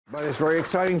But it's a very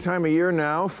exciting time of year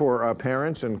now for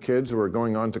parents and kids who are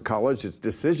going on to college. It's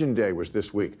decision day was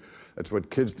this week. That's what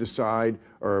kids decide,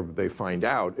 or they find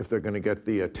out if they're going to get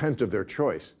the tent of their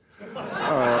choice. I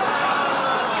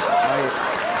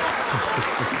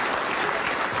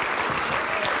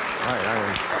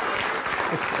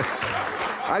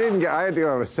had to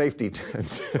have a safety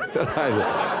tent.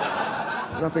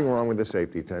 Nothing wrong with the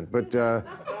safety tent, but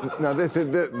now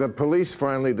the police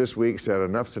finally this week said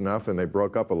enough's enough, and they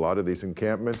broke up a lot of these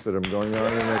encampments that are going on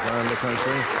around the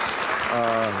country.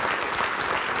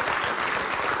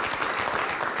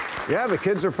 Yeah, the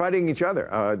kids are fighting each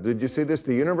other. Did you see this?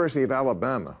 The University of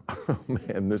Alabama. Oh,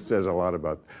 man, this says a lot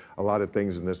about a lot of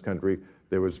things in this country.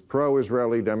 There was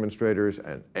pro-Israeli demonstrators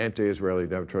and anti-Israeli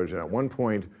demonstrators, and at one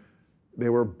point, they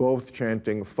were both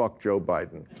chanting, "Fuck Joe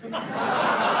Biden."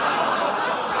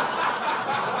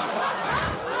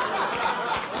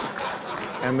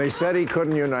 And they said he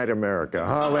couldn't unite America.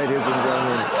 Huh, ladies and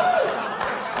gentlemen?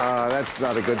 That's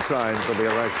not a good sign for the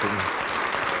election.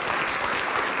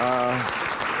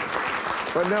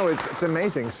 But no, it's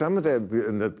amazing. Some of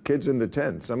the kids in the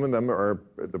tent, some of them are,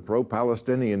 the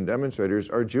pro-Palestinian demonstrators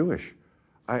are Jewish.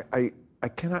 I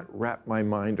cannot wrap my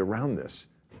mind around this.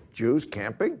 Jews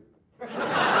camping?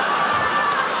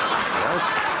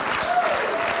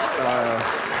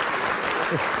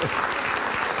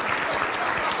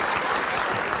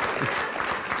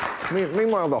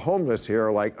 Meanwhile, the homeless here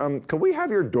are like, can we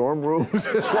have your dorm rooms?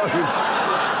 As long as...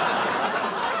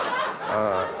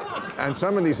 and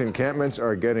some of these encampments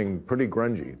are getting pretty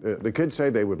grungy. The kids say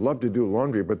they would love to do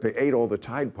laundry, but they ate all the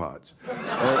Tide Pods.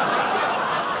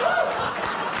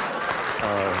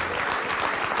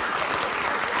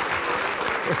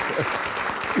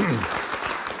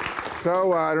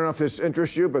 So, I don't know if this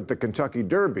interests you, but the Kentucky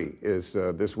Derby is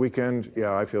this weekend.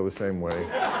 Yeah, I feel the same way.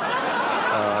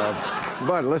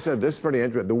 But listen, this is pretty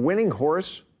interesting. The winning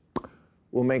horse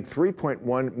will make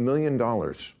 $3.1 million,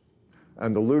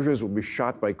 and the losers will be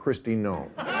shot by Kristi Noem.